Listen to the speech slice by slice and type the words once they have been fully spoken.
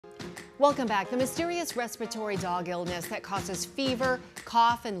Welcome back. The mysterious respiratory dog illness that causes fever,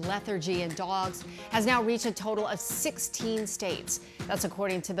 cough, and lethargy in dogs has now reached a total of 16 states. That's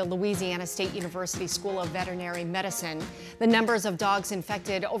according to the Louisiana State University School of Veterinary Medicine. The numbers of dogs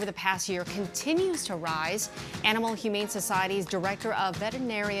infected over the past year continues to rise. Animal Humane Society's Director of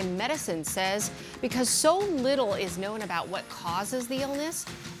Veterinarian Medicine says because so little is known about what causes the illness,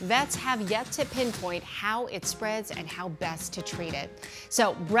 vets have yet to pinpoint how it spreads and how best to treat it.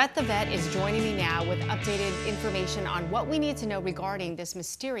 So Brett the Vet is joining me now with updated information on what we need to know regarding this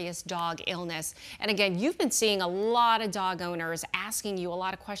mysterious dog illness. And again, you've been seeing a lot of dog owners asking you a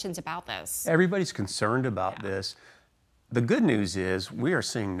lot of questions about this. Everybody's concerned about this. The good news is we are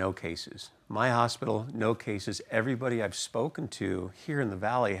seeing no cases. My hospital, no cases. Everybody I've spoken to here in the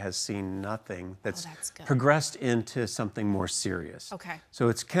Valley has seen nothing that's progressed into something more serious. Okay. So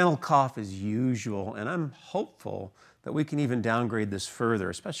it's kennel cough as usual, and I'm hopeful that we can even downgrade this further,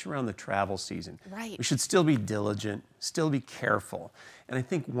 especially around the travel season. Right. We should still be diligent, still be careful. And I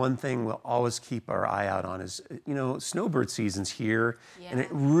think one thing we'll always keep our eye out on is, snowbird season's here, and it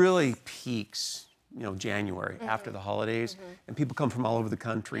really peaks January after the holidays, and people come from all over the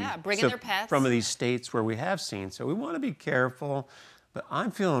country. Yeah, bringing their pets. From these states where we have seen. So we want to be careful, but I'm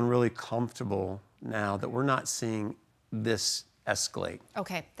feeling really comfortable now that we're not seeing this escalate.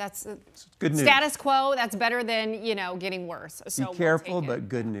 Okay, that's good news. Status quo, that's better than, getting worse. So be careful, but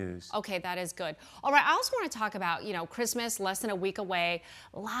good news. Okay, that is good. All right, I also want to talk about, Christmas, less than a week away.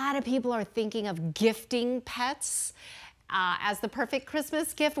 A lot of people are thinking of gifting pets as the perfect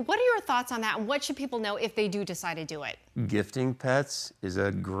Christmas gift. What are your thoughts on that, and what should people know if they do decide to do it? Gifting pets is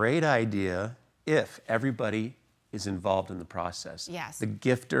a great idea if everybody is involved in the process. Yes. The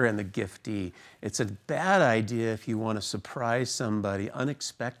gifter and the giftee. It's a bad idea if you want to surprise somebody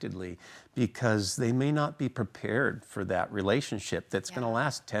unexpectedly because they may not be prepared for that relationship that's going to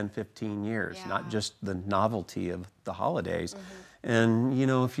last 10, 15 years, not just the novelty of the holidays. And,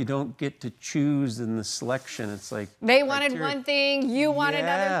 if you don't get to choose in the selection, it's like... They wanted one thing, you want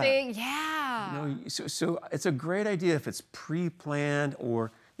another thing. Yeah. So it's a great idea if it's pre-planned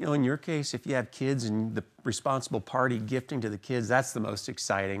or... in your case, if you have kids and the responsible party gifting to the kids, that's the most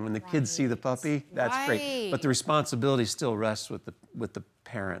exciting. When the kids see the puppy, that's great. But the responsibility still rests with the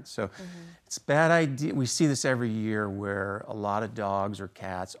parents. So it's a bad idea. We see this every year where a lot of dogs or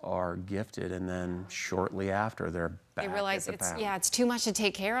cats are gifted, and then shortly after they're back. They realize it's too much to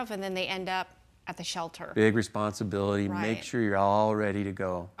take care of, and then they end up at the shelter. Big responsibility. Make sure you're all ready to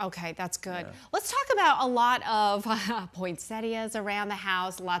go. Okay, that's good. Let's talk about a lot of poinsettias around the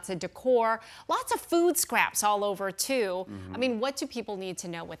house, lots of decor, lots of food scraps all over too. I mean, what do people need to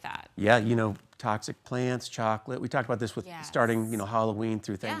know with that? Yeah, toxic plants, chocolate. We talked about this with starting, Halloween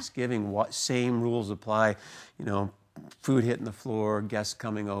through Thanksgiving. What same rules apply? Food hitting the floor, guests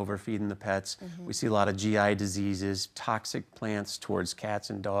coming over, feeding the pets. We see a lot of GI diseases, toxic plants towards cats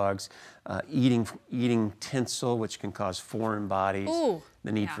and dogs, eating tinsel, which can cause foreign bodies,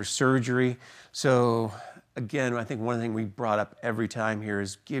 the need for surgery. So again, I think one thing we brought up every time here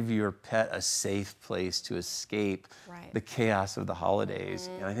is give your pet a safe place to escape the chaos of the holidays.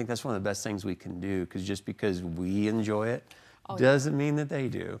 And I think that's one of the best things we can do, because just because we enjoy it, doesn't mean that they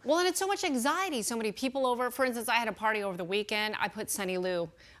do. Well, and it's so much anxiety. So many people over. For instance, I had a party over the weekend. I put Sunny Lou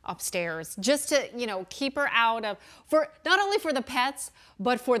upstairs just to, keep her out of, not only for the pets,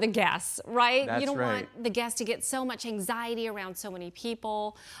 but for the guests, right? That's you don't want the guests to get so much anxiety around so many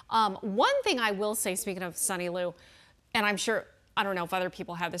people. One thing I will say, speaking of Sunny Lou, and I don't know if other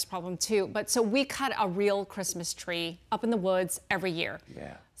people have this problem too, but so we cut a real Christmas tree up in the woods every year.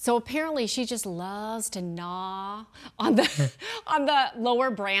 Yeah. So apparently she just loves to gnaw on the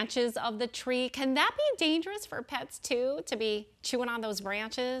lower branches of the tree. Can that be dangerous for pets too, to be chewing on those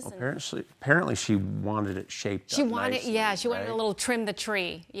branches? Well, apparently she wanted it shaped up nicely, she wanted a little trim the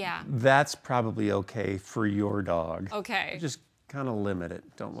tree. Yeah. That's probably okay for your dog. Okay. Just kind of limit it.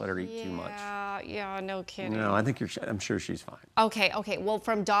 Don't let her eat too much. Yeah, no kidding. No, I'm sure she's fine. Okay. Well,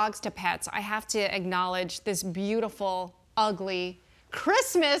 from dogs to pets, I have to acknowledge this beautiful, ugly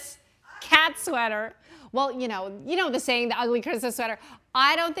Christmas cat sweater. Well, you know the saying, the ugly Christmas sweater.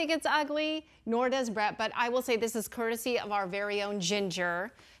 I don't think it's ugly, nor does Brett, but I will say this is courtesy of our very own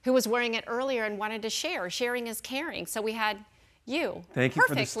Ginger, who was wearing it earlier and wanted to share. Sharing is caring. So we had you. Thank you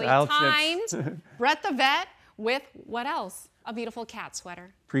for the style tips. Brett the Vet with what else? A beautiful cat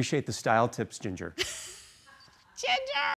sweater. Appreciate the style tips, Ginger. Ginger!